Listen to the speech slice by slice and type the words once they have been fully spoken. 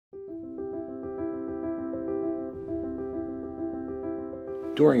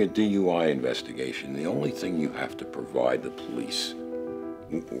During a DUI investigation, the only thing you have to provide the police,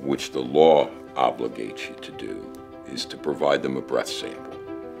 which the law obligates you to do, is to provide them a breath sample.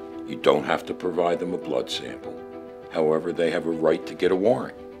 You don't have to provide them a blood sample. However, they have a right to get a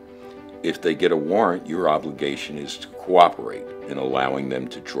warrant. If they get a warrant, your obligation is to cooperate in allowing them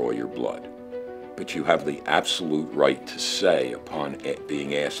to draw your blood. But you have the absolute right to say, upon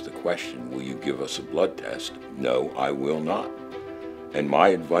being asked the question, will you give us a blood test? No, I will not. And my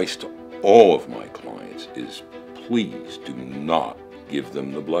advice to all of my clients is, please do not give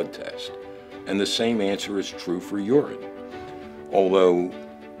them the blood test. And the same answer is true for urine. Although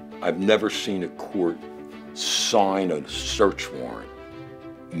I've never seen a court sign a search warrant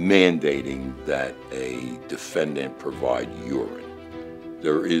mandating that a defendant provide urine.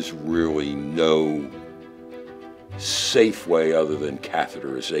 There is really no safe way other than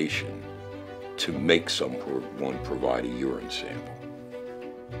catheterization to make someone provide a urine sample.